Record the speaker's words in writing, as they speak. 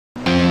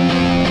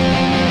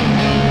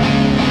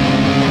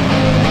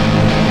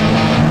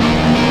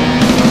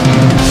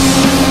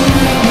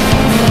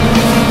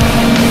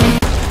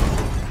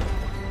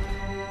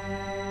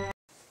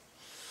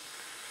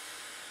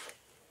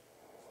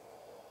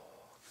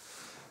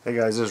Hey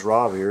guys, this is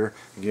Rob here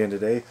again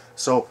today.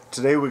 So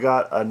today we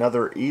got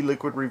another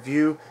e-liquid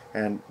review,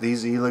 and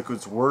these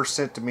e-liquids were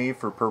sent to me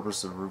for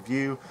purpose of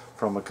review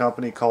from a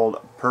company called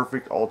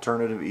Perfect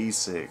Alternative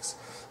E6.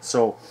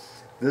 So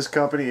this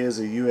company is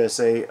a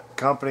USA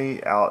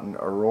company out in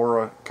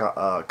Aurora,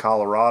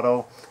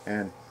 Colorado,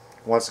 and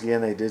once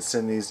again they did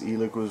send these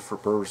e-liquids for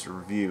purpose of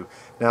review.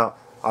 Now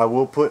I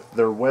will put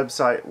their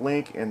website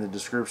link in the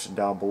description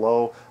down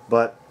below,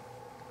 but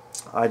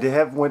I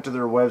went to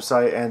their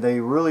website and they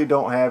really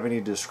don't have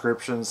any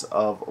descriptions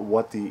of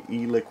what the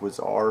e-liquids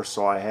are,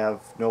 so I have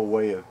no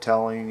way of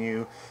telling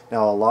you.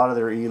 Now a lot of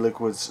their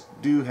e-liquids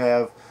do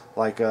have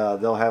like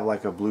they'll have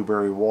like a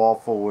blueberry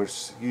waffle,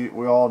 which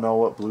we all know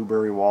what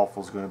blueberry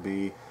waffle is going to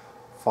be.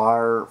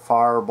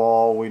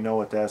 Fireball, we know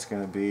what that's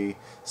going to be.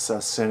 So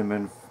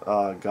cinnamon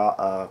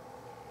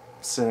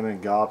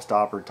cinnamon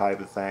gobstopper type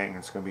of thing.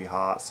 It's going to be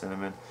hot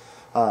cinnamon.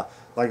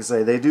 Like I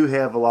say, they do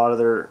have a lot of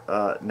their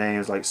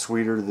names, like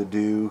Sweeter the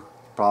Dew,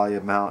 probably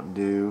a Mountain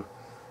Dew.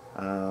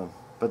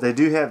 But they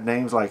do have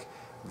names like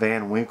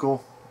Van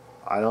Winkle.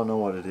 I don't know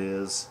what it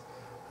is.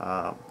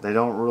 They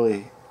don't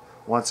really,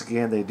 once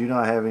again, they do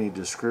not have any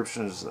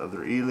descriptions of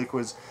their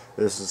e-liquids.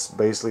 This is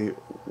basically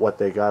what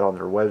they got on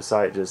their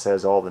website. It just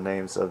has all the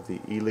names of the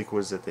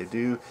e-liquids that they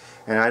do.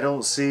 And I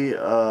don't see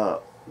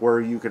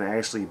where you can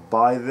actually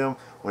buy them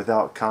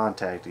without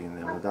contacting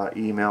them, without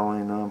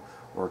emailing them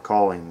or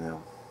calling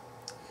them.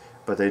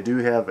 But they do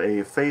have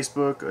a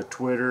Facebook, a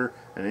Twitter,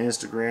 an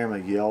Instagram,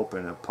 a Yelp,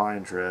 and a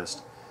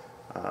Pinterest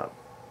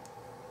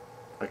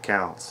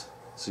accounts,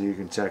 so you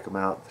can check them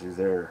out through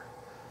there.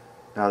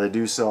 Now they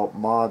do sell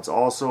mods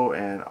also,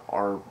 and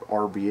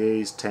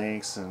RBAs,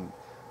 tanks, and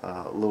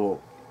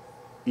little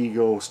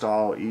Ego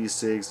style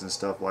e-cigs and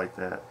stuff like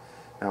that.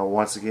 Now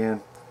once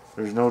again,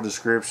 there's no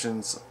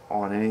descriptions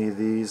on any of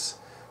these,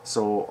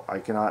 so I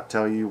cannot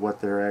tell you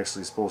what they're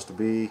actually supposed to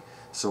be.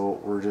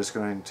 So we're just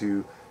going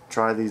to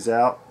try these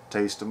out,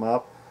 taste them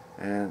up,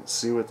 and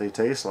see what they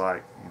taste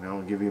like, you know,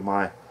 and give you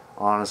my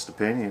honest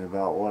opinion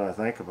about what I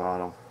think about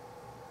them.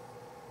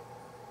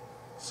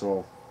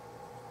 So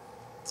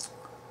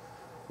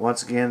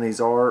once again,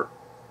 these are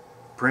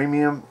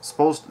premium.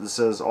 It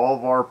says all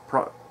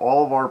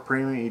of our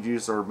premium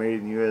e-juice are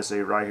made in USA,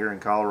 right here in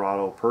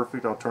Colorado.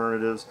 Perfect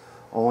Alternatives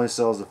only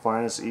sells the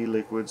finest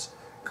e-liquids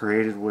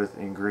created with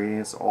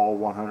ingredients all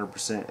 100%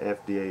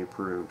 FDA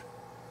approved.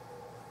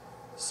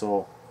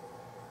 So,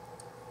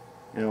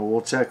 you know,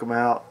 we'll check them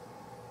out,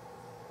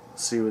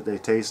 see what they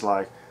taste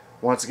like.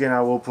 Once again,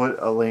 I will put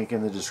a link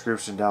in the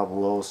description down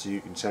below so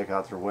you can check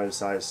out their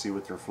website, see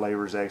what their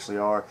flavors actually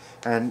are.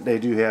 And they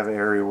do have an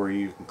area where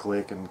you can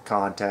click and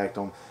contact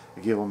them,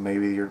 give them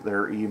maybe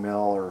their email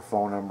or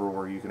phone number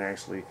where you can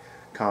actually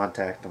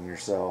contact them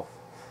yourself.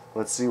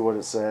 Let's see what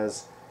it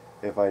says.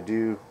 If I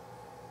do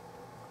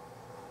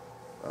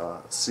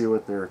see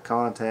what their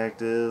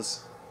contact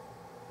is.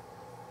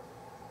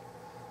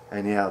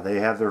 And yeah, they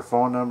have their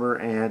phone number,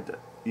 and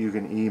you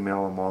can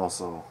email them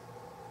also.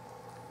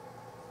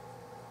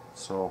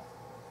 So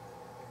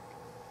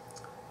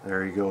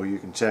there you go. You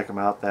can check them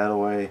out that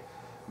way.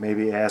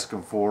 Maybe ask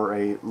them for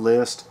a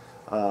list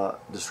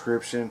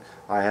description.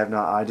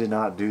 I did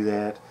not do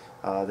that.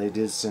 They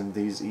did send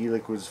these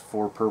e-liquids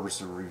for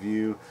purpose of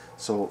review,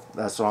 so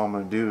that's all I'm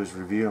going to do is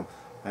review them,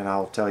 and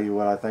I'll tell you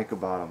what I think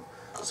about them.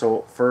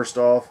 So first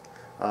off,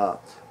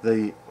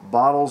 the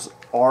bottles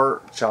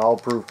are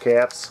child-proof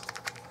caps.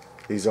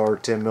 These are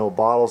 10 ml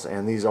bottles,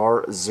 and these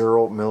are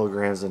 0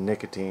 milligrams of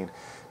nicotine.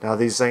 Now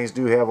these things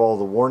do have all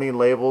the warning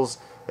labels.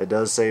 It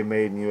does say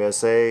made in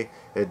USA.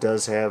 It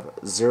does have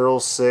 0,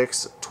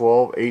 6,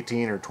 12,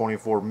 18, or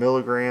 24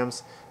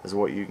 milligrams is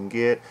what you can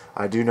get.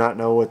 I do not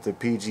know what the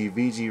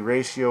PG-VG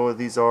ratio of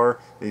these are.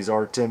 These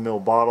are 10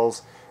 ml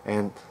bottles,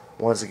 and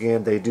once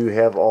again, they do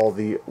have all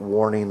the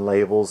warning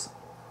labels,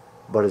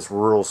 but it's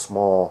real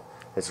small.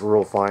 It's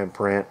real fine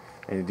print,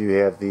 and you do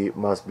have the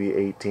must be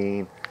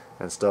 18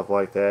 and stuff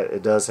like that.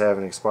 It does have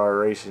an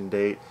expiration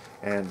date,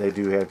 and they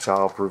do have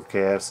child-proof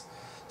caps.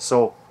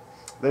 So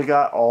they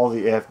got all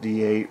the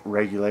FDA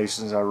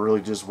regulations. I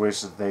really just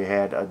wish that they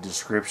had a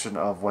description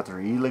of what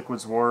their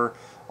e-liquids were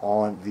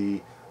on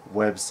the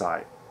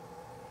website.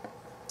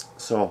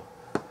 So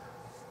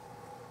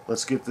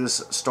let's get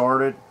this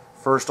started.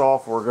 First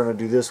off, we're going to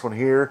do this one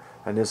here,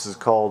 and this is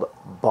called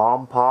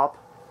Bomb Pop.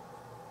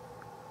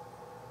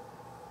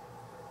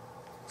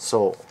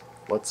 So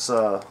let's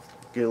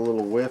get a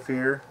little whiff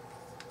here.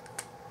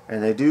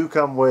 And they do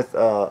come with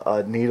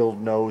a needle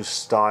nose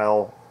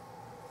style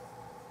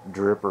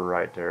dripper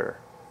right there.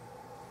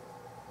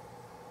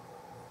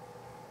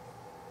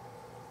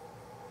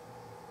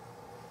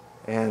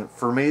 And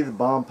for me, the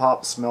Bomb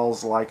Pop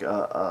smells like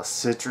a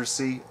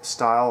citrusy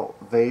style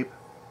vape.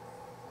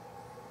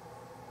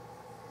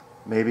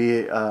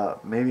 Maybe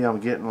I'm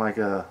getting like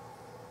a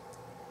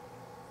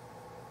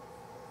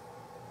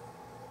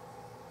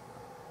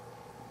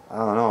I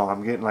don't know,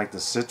 I'm getting like the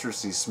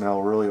citrusy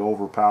smell really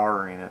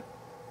overpowering it.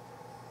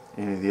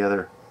 Any of the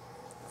other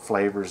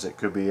flavors that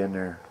could be in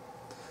there.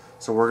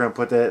 So we're going to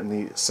put that in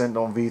the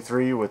Sendon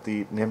V3 with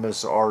the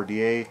Nimbus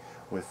RDA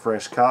with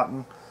fresh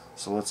cotton.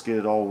 So let's get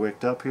it all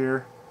wicked up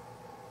here.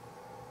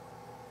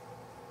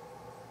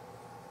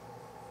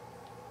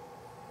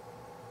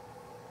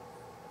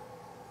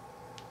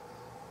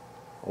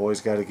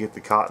 Always got to get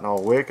the cotton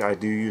all wick. I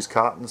do use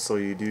cotton, so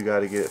you do got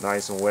to get it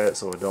nice and wet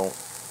so it don't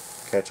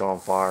catch on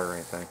fire or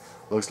anything.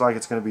 Looks like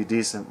it's going to be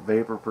decent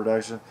vapor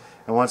production.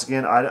 And once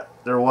again,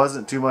 there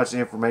wasn't too much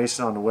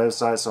information on the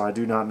website, so I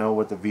do not know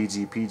what the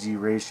VG-PG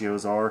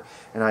ratios are,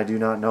 and I do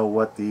not know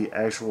what the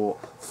actual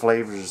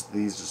flavors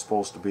these are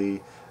supposed to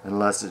be,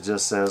 unless it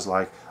just says,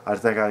 like, I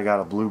think I got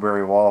a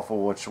blueberry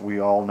waffle, which we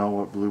all know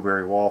what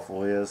blueberry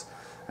waffle is,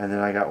 and then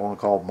I got one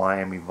called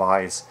Miami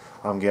Vice.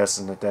 I'm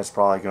guessing that that's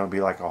probably going to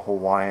be like a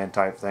Hawaiian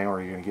type thing,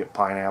 or you're going to get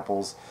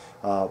pineapples,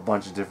 a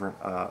bunch of different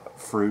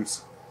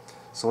fruits.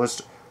 So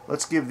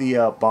let's give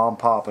the bomb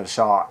pop a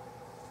shot.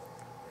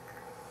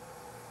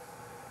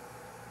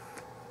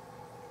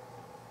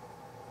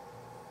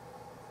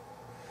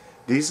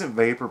 Decent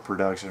vapor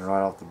production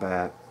right off the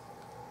bat.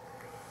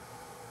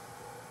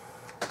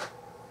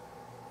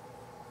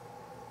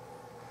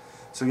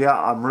 So yeah,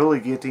 I'm really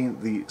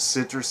getting the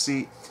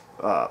citrusy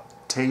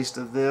taste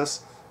of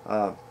this.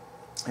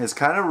 It's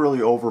kind of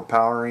really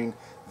overpowering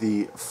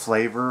the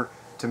flavor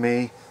to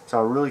me. So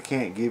I really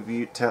can't give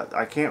you,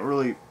 I can't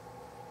really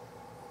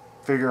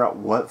figure out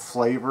what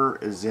flavor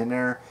is in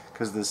there,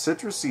 because the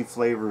citrusy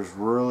flavor is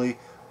really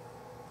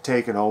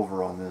taking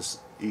over on this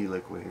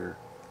e-liquid here.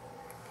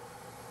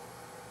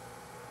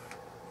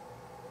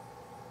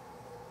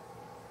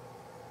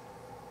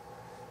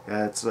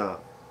 Yeah, it's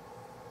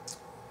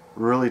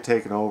really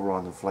taking over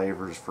on the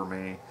flavors for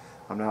me.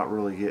 I'm not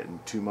really getting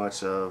too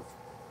much of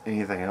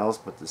anything else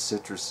but the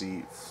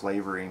citrusy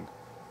flavoring.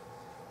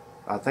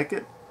 I think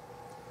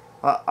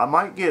I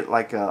might get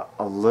like a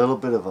little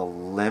bit of a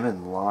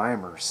lemon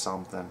lime or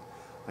something,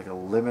 like a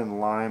lemon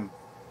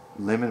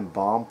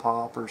bomb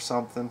pop or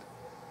something.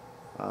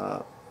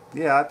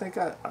 Yeah, I think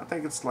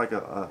it's like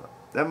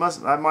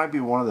that might be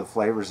one of the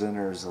flavors in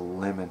there is a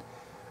lemon,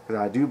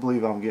 because I do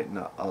believe I'm getting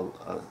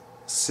a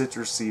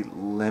citrusy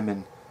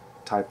lemon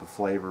type of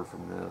flavor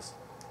from this.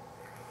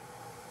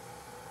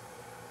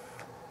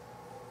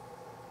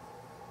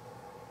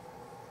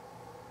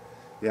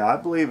 Yeah, I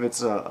believe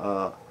it's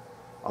a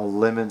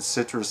lemon,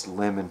 citrus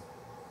lemon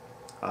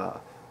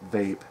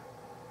vape.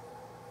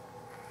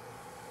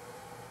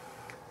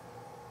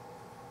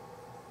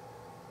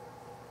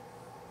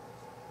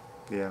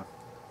 Yeah.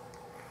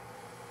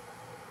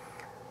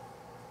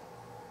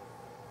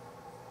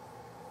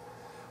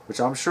 Which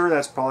I'm sure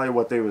that's probably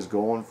what they was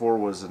going for,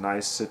 was a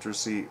nice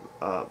citrusy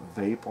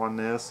vape on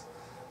this.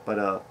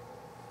 But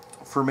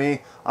for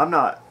me, I'm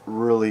not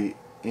really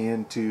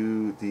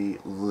into the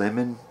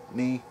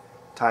lemony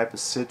type of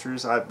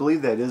citrus. I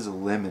believe that is a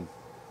lemon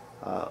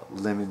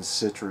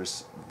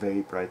citrus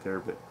vape right there.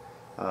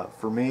 But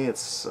for me,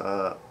 it's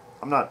I'm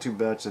not too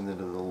much into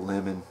the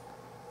lemon.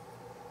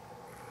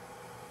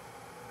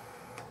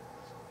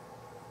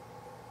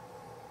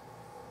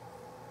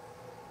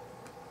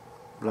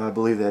 But I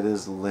believe that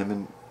is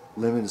lemon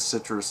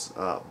citrus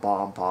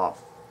bomb pop.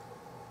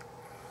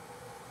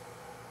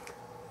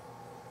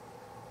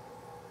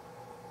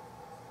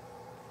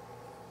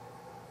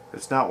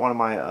 It's not one of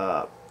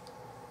my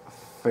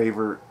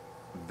favorite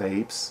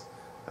vapes.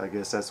 I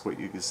guess that's what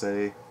you could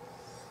say.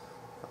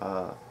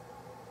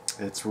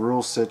 It's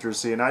real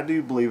citrusy, and I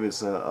do believe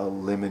it's a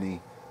lemony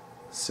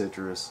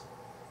citrus.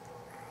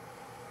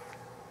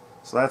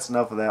 So that's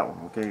enough of that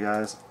one, okay,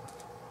 guys?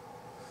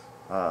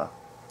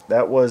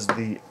 That was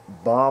the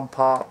bomb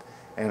pop,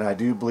 and I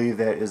do believe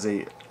that is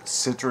a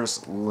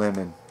citrus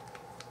lemon.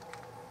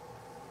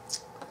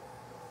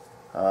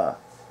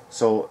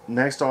 So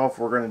next off,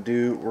 we're going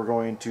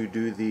to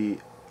do the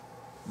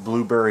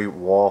blueberry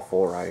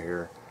waffle right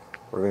here.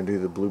 We're going to do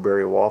the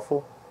blueberry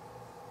waffle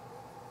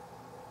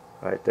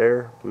right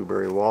there,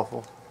 blueberry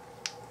waffle.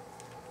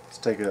 Let's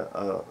take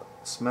a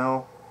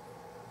smell.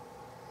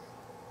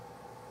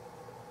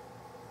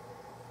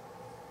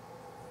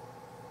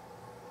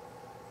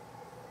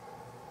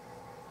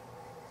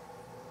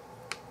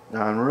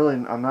 Now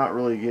I'm not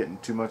really getting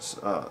too much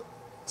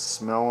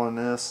smell on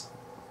this.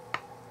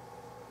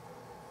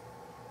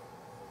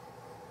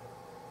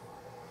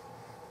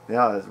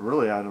 Yeah, it's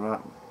really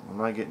I'm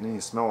not getting any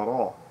smell at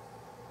all.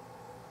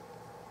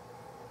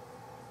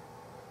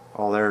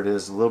 Oh, there it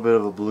is, a little bit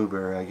of a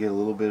blueberry. I get a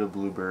little bit of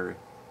blueberry,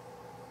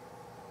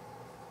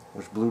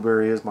 which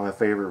blueberry is my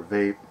favorite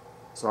vape.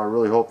 So I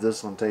really hope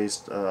this one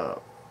tastes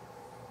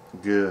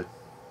good.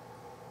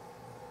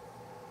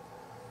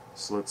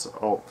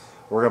 So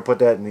we're going to put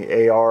that in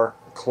the AR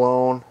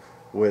clone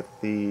with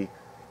the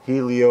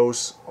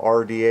Helios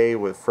RDA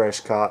with fresh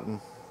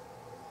cotton.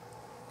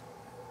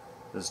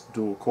 This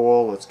dual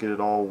coil, let's get it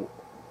all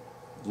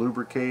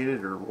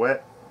lubricated or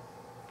wet.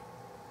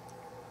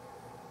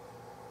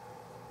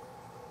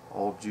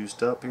 All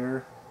juiced up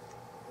here.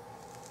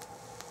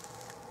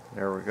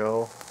 There we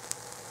go.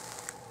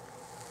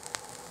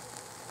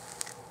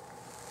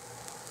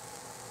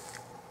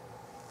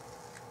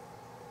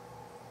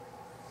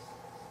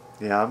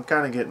 Yeah, I'm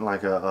kind of getting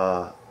like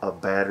a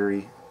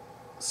battery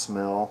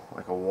smell,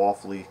 like a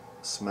waffly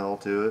smell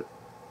to it.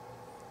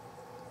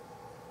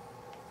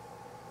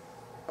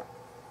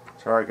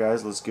 So, alright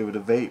guys, let's give it a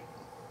vape.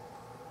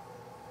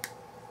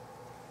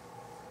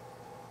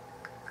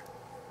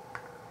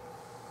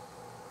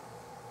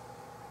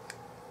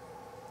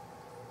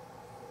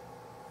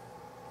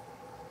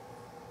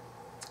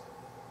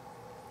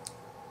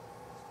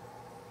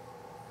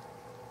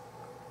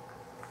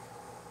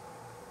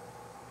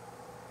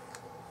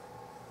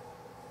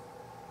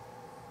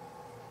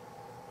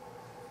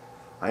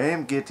 I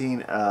am getting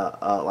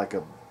like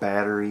a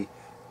battery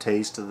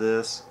taste of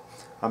this.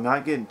 I'm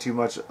not getting too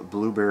much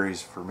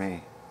blueberries for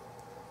me.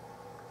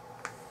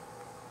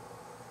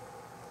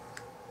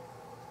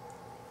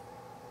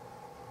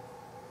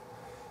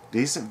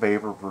 Decent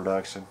vapor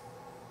production.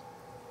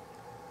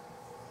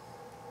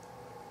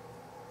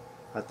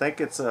 I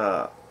think it's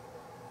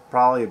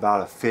probably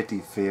about a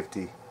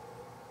 50-50.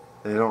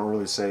 They don't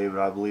really say, but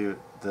I believe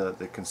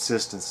the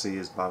consistency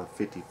is about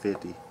a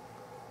 50-50.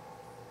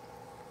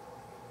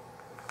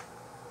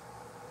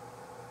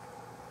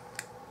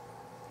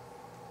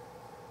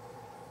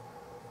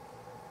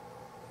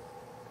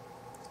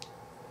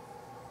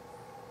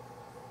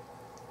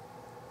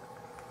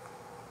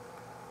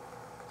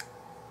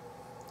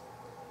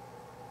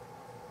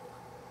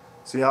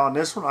 See, on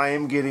this one I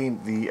am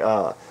getting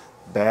the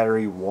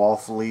battery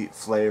waffly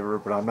flavor,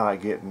 but I'm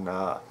not getting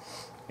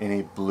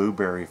any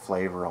blueberry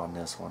flavor on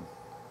this one.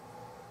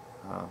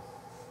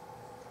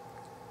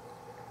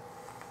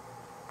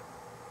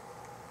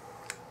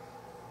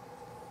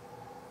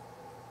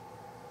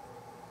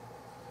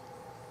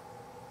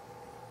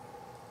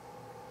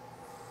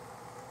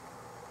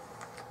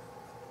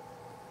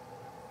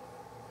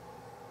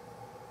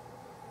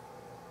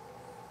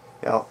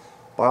 Yeah,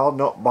 by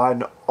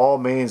all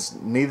means,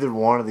 neither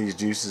one of these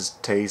juices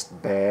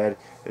taste bad.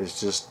 It's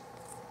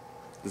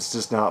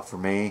just not for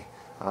me.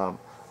 I'm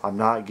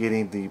not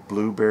getting the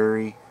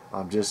blueberry.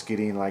 I'm just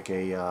getting like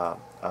a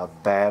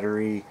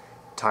battery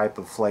type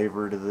of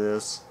flavor to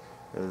this.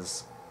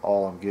 Is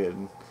all I'm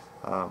getting.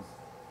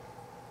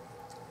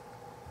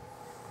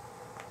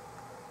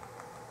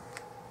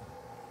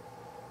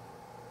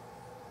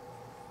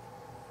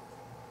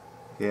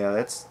 Yeah,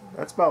 that's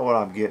about what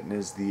I'm getting,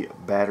 is the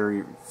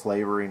battery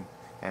flavoring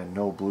and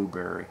no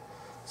blueberry.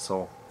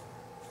 So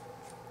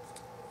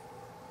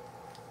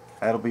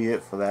that'll be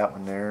it for that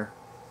one there.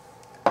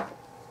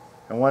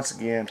 And once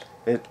again,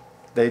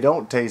 they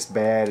don't taste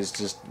bad. It's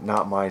just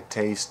not my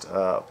taste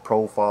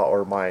profile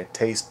or my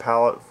taste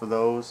palette for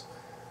those.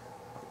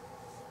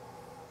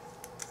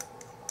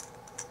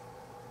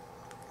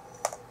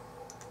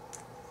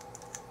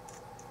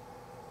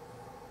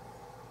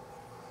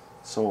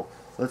 So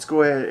let's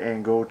go ahead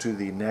and go to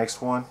the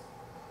next one,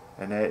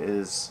 and that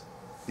is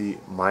the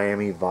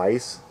Miami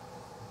Vice.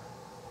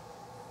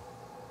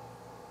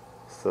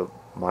 It's the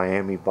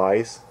Miami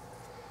Vice.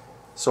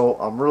 So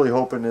I'm really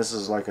hoping this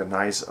is like a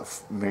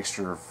nice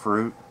mixture of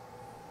fruit.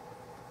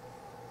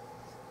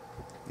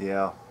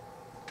 Yeah.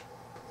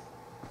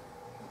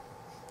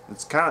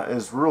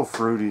 It's real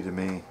fruity to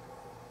me.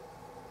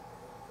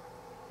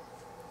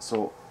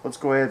 So let's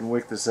go ahead and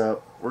wick this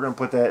up. We're going to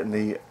put that in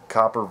the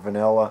Copper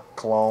Vanilla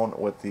clone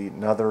with the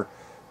another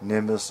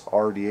Nimbus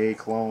RDA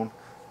clone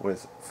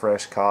with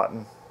fresh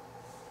cotton.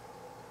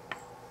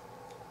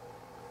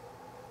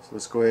 So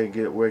let's go ahead and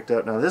get it wicked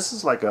up. Now this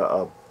is like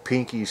a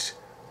pinkish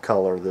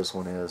color, this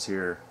one is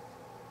here.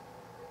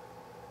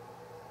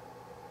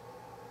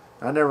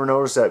 I never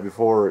noticed that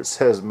before. It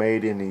says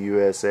made in the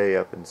USA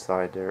up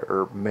inside there,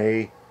 or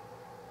May.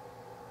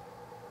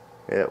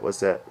 Yeah, what's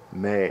that?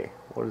 May.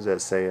 What does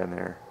that say on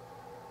there?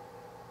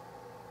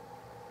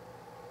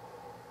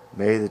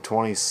 May the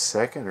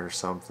 22nd or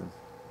something.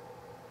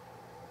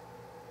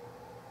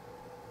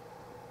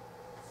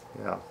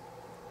 Yeah.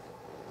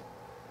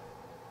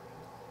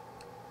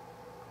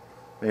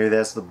 Maybe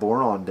that's the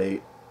born on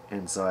date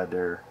inside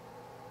there.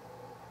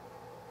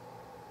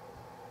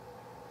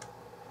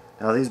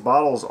 Now these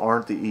bottles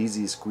aren't the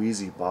easy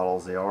squeezy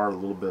bottles. They are a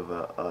little bit of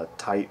a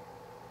tight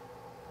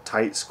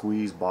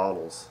squeeze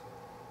bottles.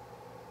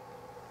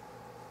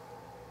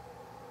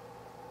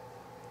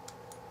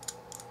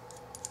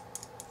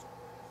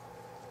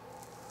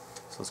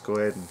 So let's go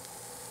ahead and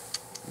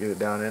get it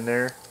down in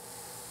there.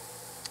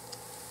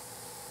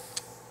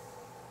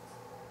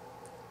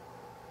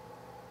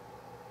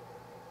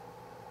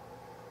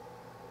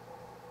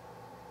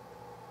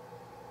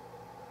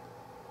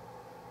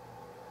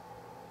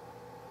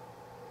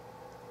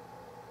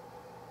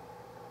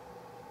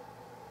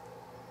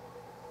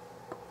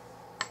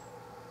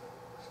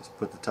 Just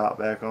put the top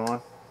back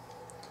on.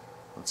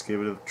 Let's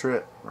give it a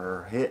trip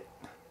or hit.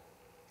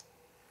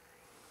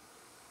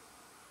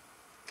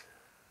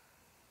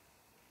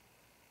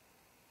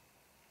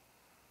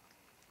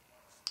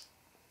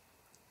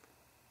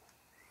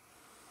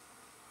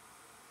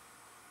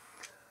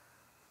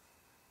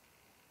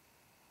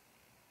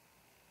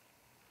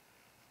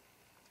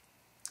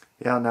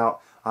 Yeah, now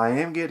I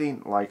am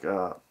getting like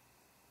a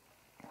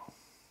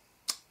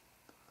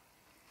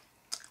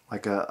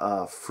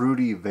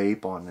fruity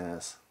vape on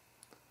this.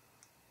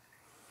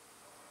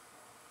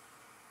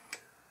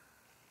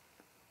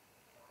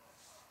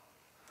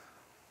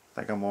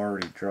 think I'm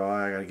already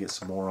dry. I gotta get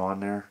some more on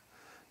there.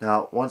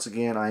 Now, once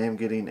again, I am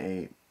getting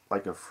a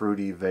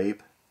fruity vape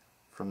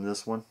from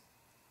this one.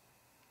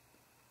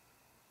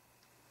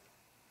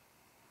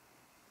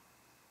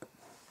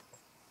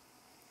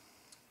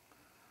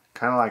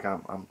 Kind of like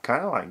I'm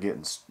kind of like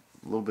getting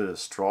a little bit of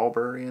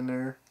strawberry in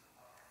there.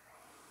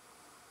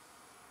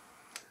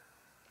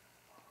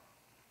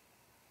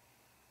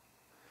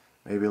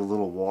 Maybe a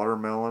little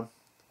watermelon.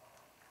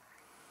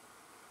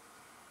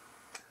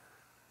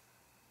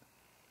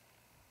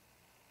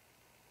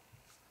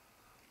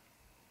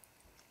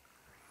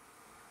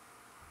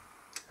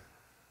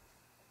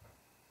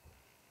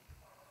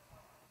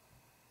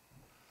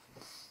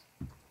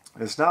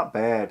 It's not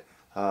bad.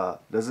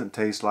 Doesn't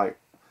taste like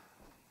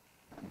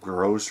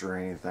gross or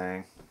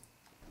anything.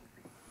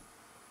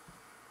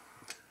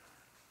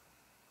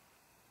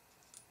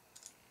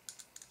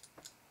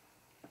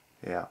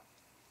 Yeah.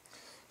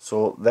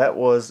 So that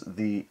was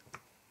the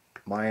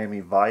Miami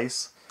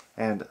Vice,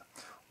 and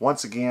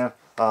once again,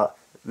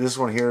 this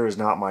one here is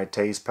not my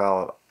taste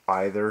palette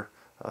either.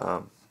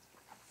 None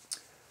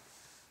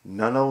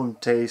of them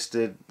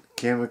tasted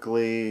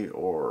chemically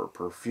or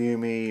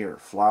perfumey or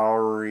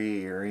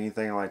flowery or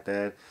anything like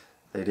that.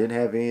 They didn't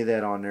have any of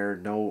that on there.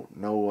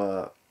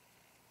 No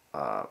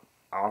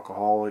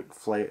alcoholic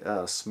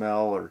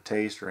smell or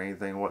taste or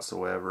anything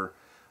whatsoever.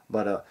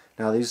 But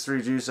now these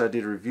three juices I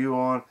did a review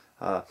on,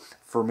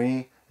 for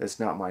me, it's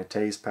not my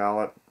taste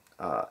palette.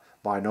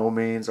 By no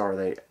means are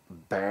they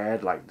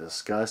bad, like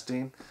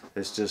disgusting.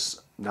 It's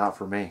just not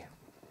for me.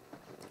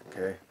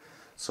 Okay,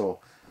 so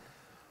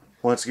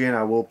once again,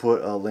 I will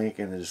put a link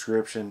in the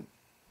description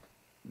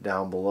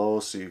down below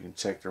so you can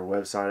check their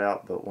website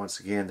out. But once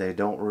again, they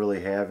don't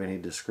really have any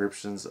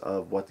descriptions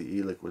of what the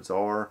e-liquids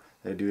are.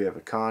 They do have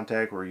a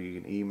contact where you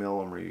can email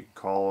them or you can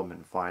call them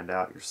and find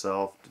out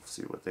yourself to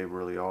see what they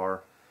really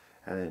are,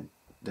 and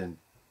then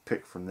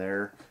pick from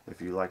there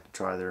if you like to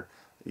try their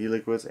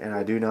e-liquids. And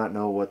I do not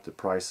know what the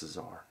prices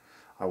are.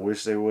 I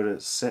wish they would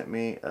have sent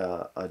me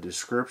a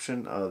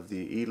description of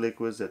the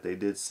e-liquids that they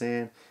did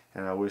send,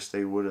 and I wish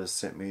they would have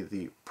sent me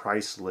the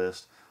price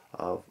list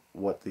of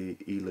what the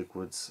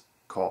e-liquids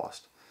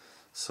cost.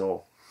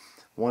 So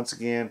once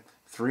again,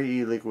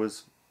 3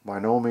 e-liquids by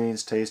no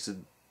means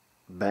tasted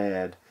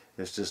bad.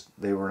 It's just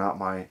they were not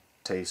my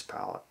taste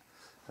palette.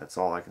 That's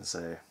all I can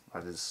say.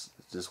 It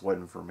just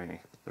wasn't for me.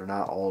 They're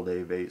not all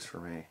day vapes for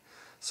me.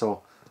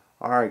 So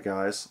alright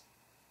guys,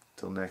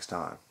 till next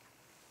time.